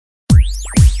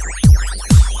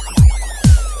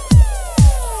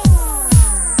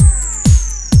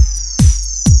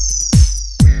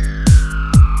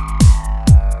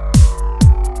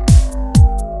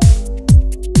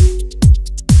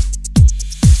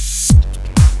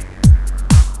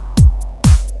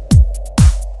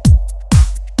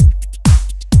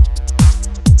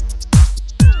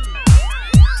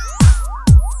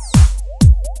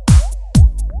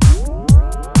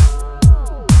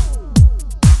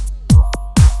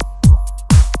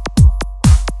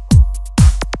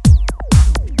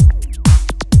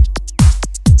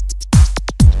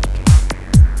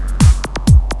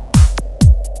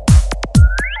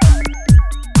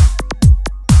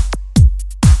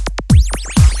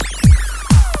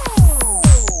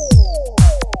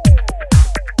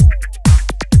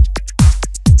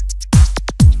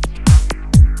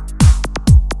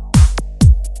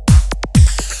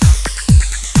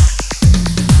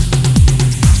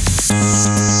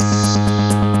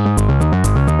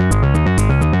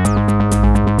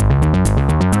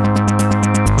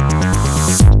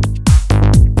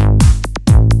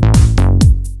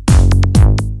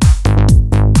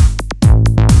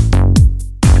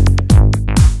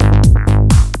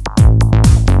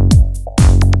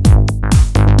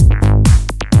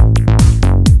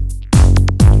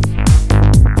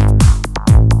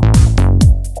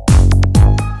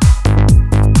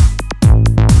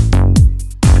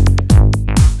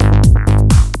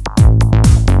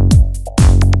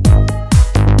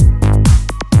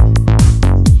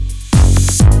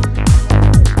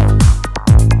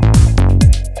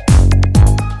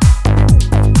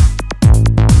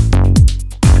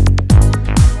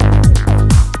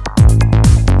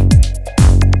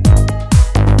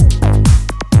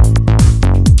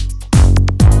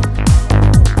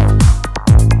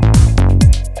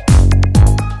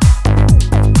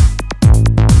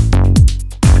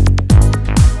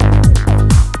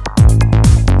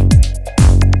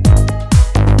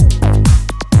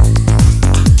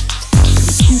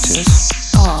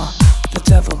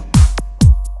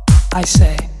I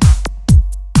say,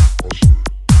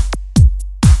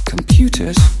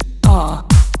 computers are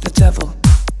the devil.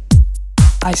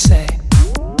 I say,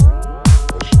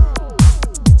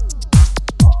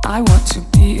 I want to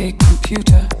be a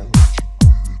computer.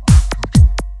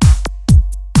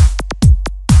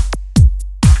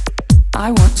 I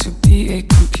want to be a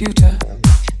computer.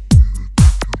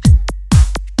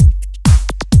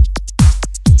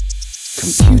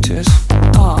 Computers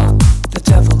are the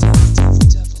devil.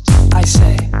 I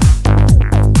say,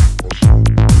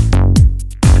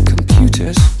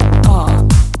 computers are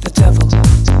the devil.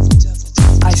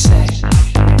 I say,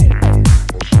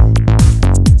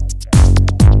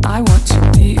 I want to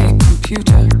be a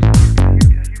computer.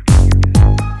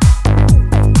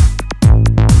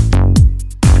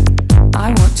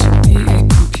 I want to be a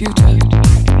computer.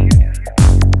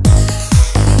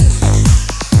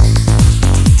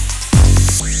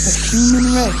 The human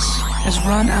race has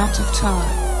run out of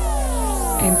time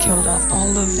and killed off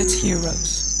all of its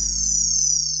heroes.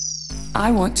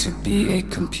 I want to be a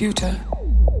computer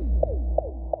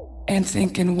and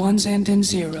think in ones and in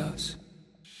zeros.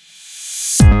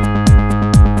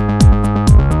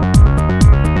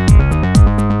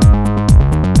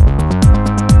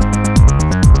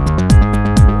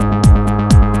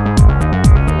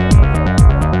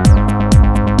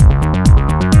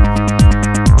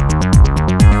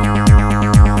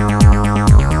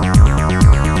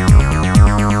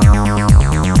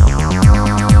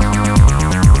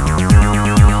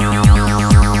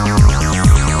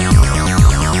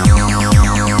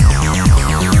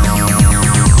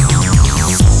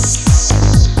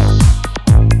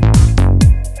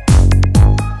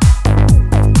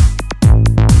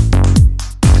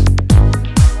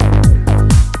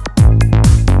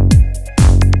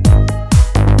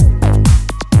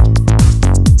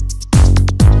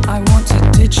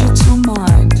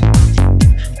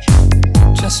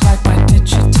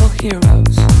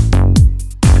 Heroes.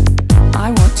 I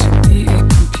want to be a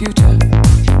computer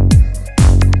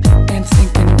and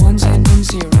think in ones and in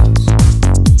zeros.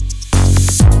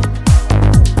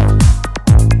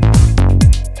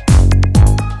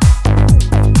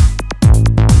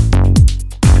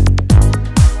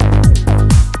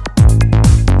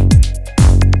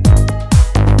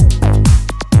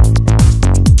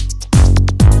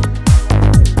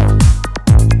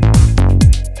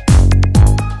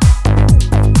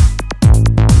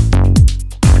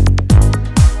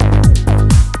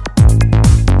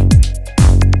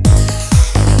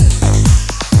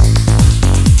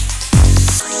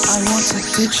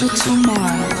 Digital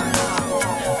mind.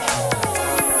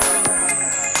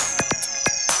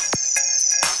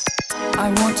 I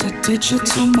want a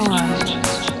digital mind.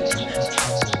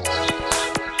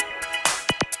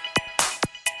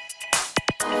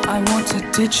 I want a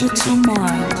digital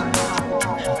mind.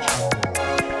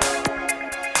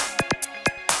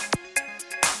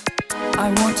 I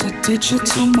want a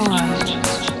digital mind.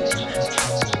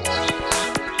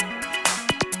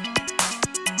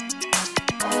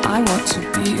 I want to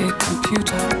be a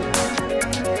computer.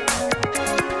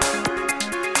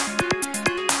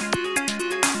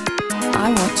 I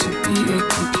want to be a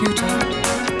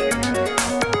computer.